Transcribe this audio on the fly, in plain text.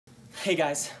Hey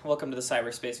guys, welcome to the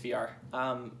Cyberspace VR.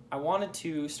 I wanted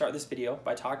to start this video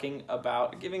by talking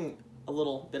about giving a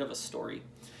little bit of a story.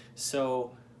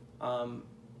 So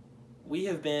we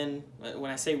have been, when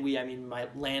I say we, I mean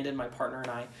Landon, my partner, and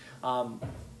I,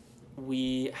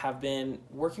 we have been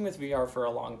working with VR for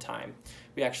a long time.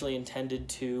 We actually intended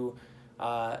to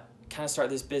kind of start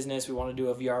this business. We want to do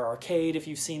a VR arcade, if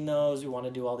you've seen those. We want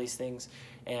to do all these things.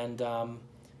 And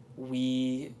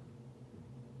we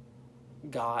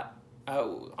got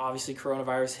obviously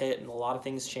coronavirus hit and a lot of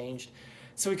things changed,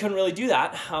 so we couldn't really do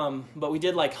that, but we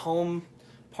did like home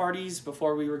parties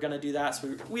before we were going to do that.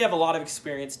 So we have a lot of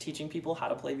experience teaching people how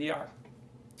to play VR.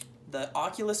 The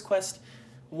Oculus Quest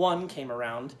 1 came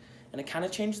around and it kind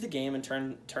of changed the game in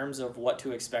terms of what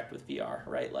to expect with VR,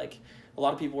 right? Like a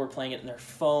lot of people were playing it in their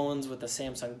phones with the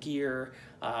Samsung Gear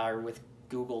or with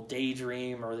Google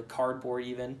Daydream or the Cardboard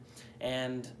even,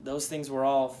 and those things were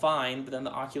all fine. But then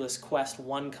the Oculus Quest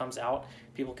 1 comes out,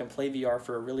 people can play VR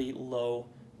for a really low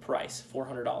price,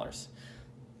 $400.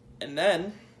 And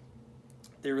then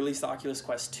they released the Oculus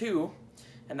Quest 2,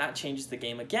 and that changes the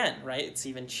game again, right? It's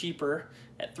even cheaper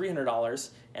at $300,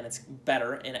 and it's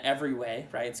better in every way,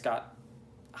 right? It's got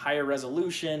higher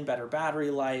resolution, better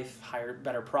battery life,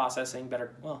 better processing,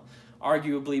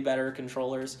 arguably better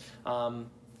controllers,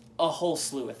 a whole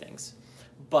slew of things.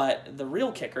 But the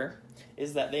real kicker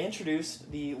is that they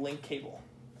introduced the Link cable.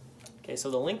 Okay, so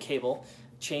the Link cable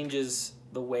changes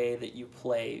the way that you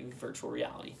play virtual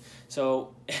reality.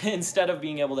 So instead of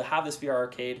being able to have this VR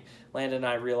arcade, Landon and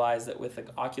I realized that with the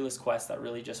Oculus Quest that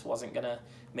really just wasn't gonna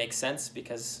make sense,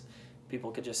 because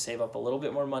people could just save up a little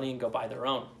bit more money and go buy their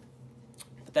own.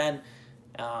 But then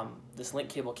this Link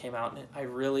cable came out, and I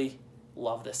really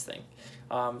love this thing.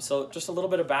 So just a little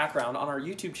bit of background. On our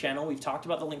YouTube channel, we've talked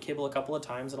about the Link cable a couple of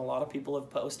times, and a lot of people have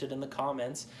posted in the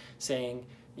comments saying,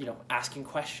 asking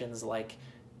questions like,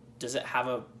 does it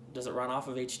run off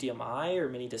of HDMI or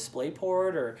mini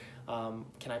DisplayPort, or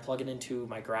can I plug it into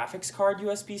my graphics card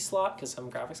USB slot? Because some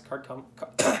graphics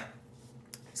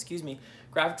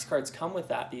cards come with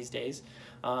that these days.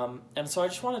 And so I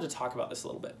just wanted to talk about this a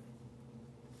little bit.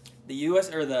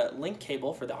 The Link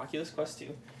cable for the Oculus Quest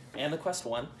 2 and the Quest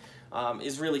 1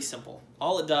 is really simple.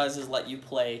 All it does is let you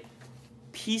play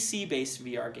PC-based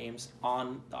VR games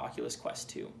on the Oculus Quest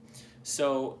 2.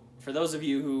 So for those of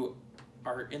you who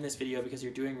are in this video because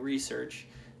you're doing research,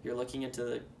 you're looking into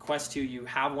the Quest 2, you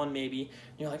have one maybe,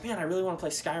 and you're like, man, I really want to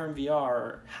play Skyrim VR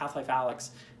or Half-Life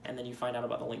Alyx, and then you find out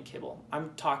about the Link cable.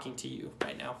 I'm talking to you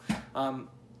right now.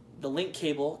 The Link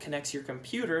cable connects your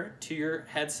computer to your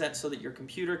headset so that your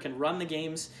computer can run the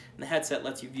games, and the headset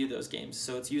lets you view those games.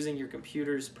 So it's using your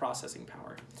computer's processing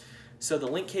power. So the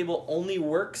Link cable only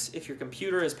works if your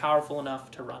computer is powerful enough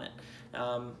to run it.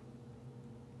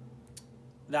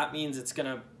 That means it's going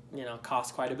to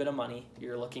cost quite a bit of money.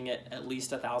 You're looking at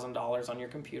least $1,000 on your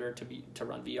computer to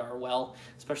run VR well,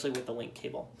 especially with the Link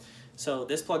cable. So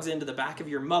this plugs into the back of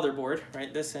your motherboard,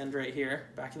 right? This end right here,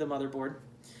 back of the motherboard.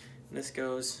 And this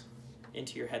goes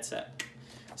into your headset.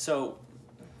 So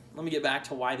let me get back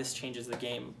to why this changes the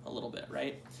game a little bit,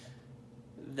 right?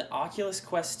 The Oculus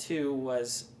Quest 2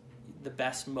 was the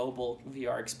best mobile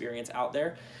VR experience out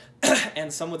there.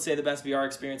 And some would say the best VR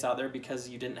experience out there because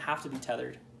you didn't have to be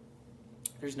tethered.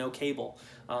 There's no cable.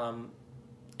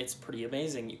 It's pretty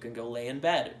amazing. You can go lay in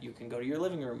bed. You can go to your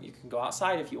living room. You can go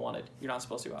outside if you wanted. You're not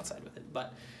supposed to go outside with it.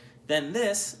 But then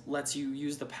this lets you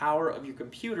use the power of your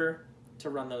computer to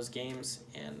run those games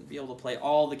and be able to play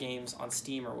all the games on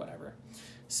Steam or whatever.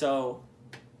 So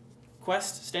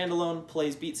Quest standalone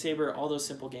plays Beat Saber, all those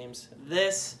simple games.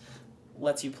 This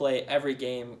lets you play every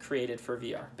game created for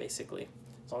VR, basically,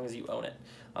 as long as you own it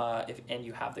and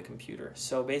you have the computer.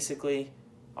 So basically,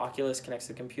 Oculus connects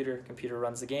to the computer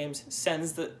runs the games,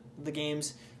 sends the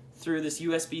games through this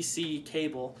USB-C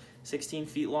cable, 16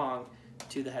 feet long,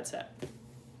 to the headset.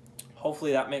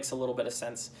 Hopefully that makes a little bit of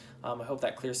sense. I hope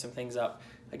that clears some things up.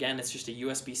 Again, it's just a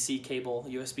USB-C cable,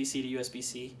 USB-C to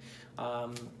USB-C.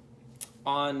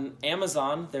 On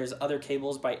Amazon, there's other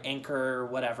cables by Anchor or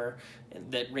whatever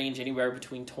that range anywhere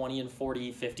between $20 and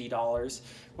 $40, $50,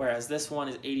 whereas this one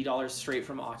is $80 straight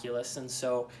from Oculus. And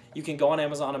so you can go on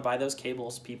Amazon and buy those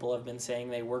cables. People have been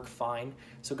saying they work fine,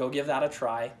 so go give that a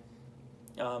try.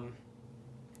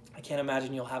 I can't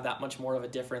imagine you'll have that much more of a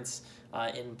difference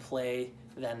in play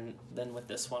than with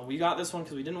this one. We got this one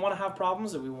because we didn't want to have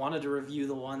problems, and we wanted to review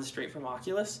the one straight from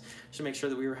Oculus to make sure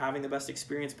that we were having the best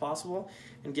experience possible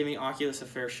and giving Oculus a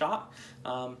fair shot.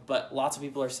 But lots of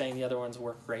people are saying the other ones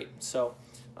work great. So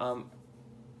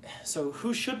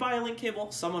who should buy a Link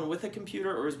cable? Someone with a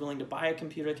computer or is willing to buy a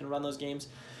computer that can run those games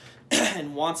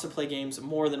and wants to play games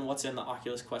more than what's in the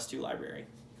Oculus Quest 2 library.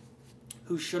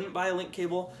 Who shouldn't buy a link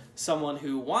cable? Someone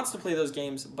who wants to play those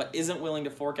games but isn't willing to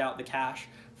fork out the cash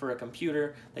for a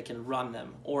computer that can run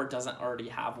them or doesn't already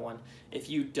have one. If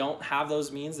you don't have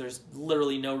those means, there's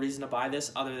literally no reason to buy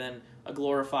this other than a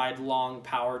glorified long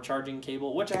power charging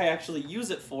cable, which I actually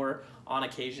use it for on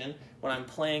occasion when I'm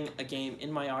playing a game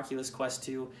in my Oculus Quest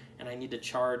 2 and I need to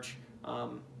charge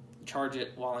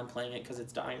it while I'm playing it because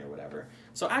it's dying or whatever.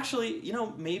 So actually, you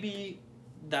know, maybe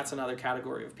that's another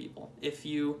category of people. If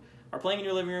you are playing in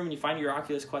your living room and you find your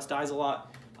Oculus Quest dies a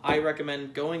lot, I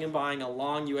recommend going and buying a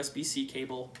long USB-C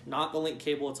cable, not the Link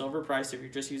cable. It's overpriced if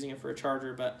you're just using it for a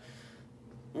charger, but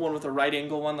one with a right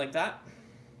angle one like that,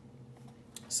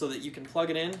 so that you can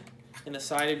plug it in the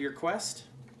side of your Quest,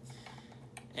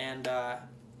 and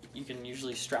you can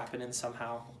usually strap it in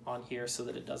somehow on here so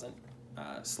that it doesn't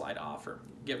slide off or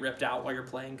get ripped out while you're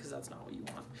playing, because that's not what you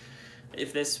want.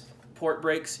 If this port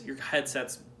breaks, your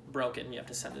headset's broken. You have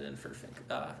to send it in for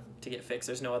to get fixed.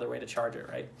 There's no other way to charge it,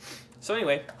 right? So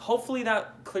anyway, hopefully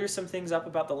that clears some things up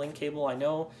about the Link cable. I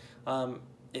know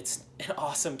it's an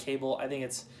awesome cable. I think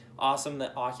it's awesome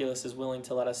that Oculus is willing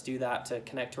to let us do that, to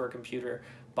connect to our computer,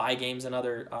 buy games in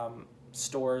other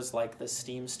stores like the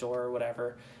Steam store or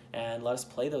whatever, and let us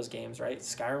play those games, right?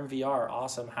 Skyrim VR,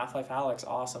 awesome. Half-Life Alyx,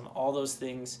 awesome. All those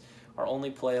things are only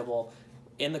playable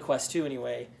in the Quest 2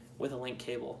 anyway with a Link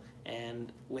cable.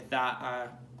 And with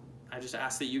that, I just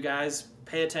ask that you guys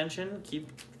pay attention,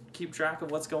 keep track of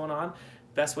what's going on.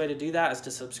 Best way to do that is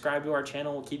to subscribe to our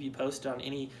channel. We'll keep you posted on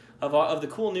any of the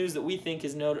cool news that we think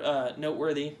is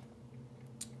noteworthy.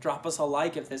 Drop us a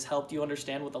like if this helped you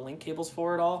understand what the Link cable's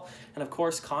for at all. And of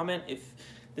course, comment if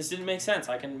this didn't make sense.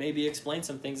 I can maybe explain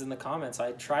some things in the comments.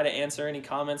 I try to answer any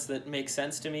comments that make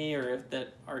sense to me or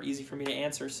that are easy for me to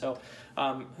answer. So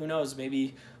who knows,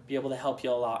 maybe be able to help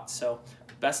you a lot. So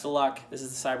best of luck. This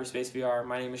is the Cyberspace VR.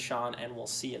 My name is Sean, and we'll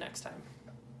see you next time.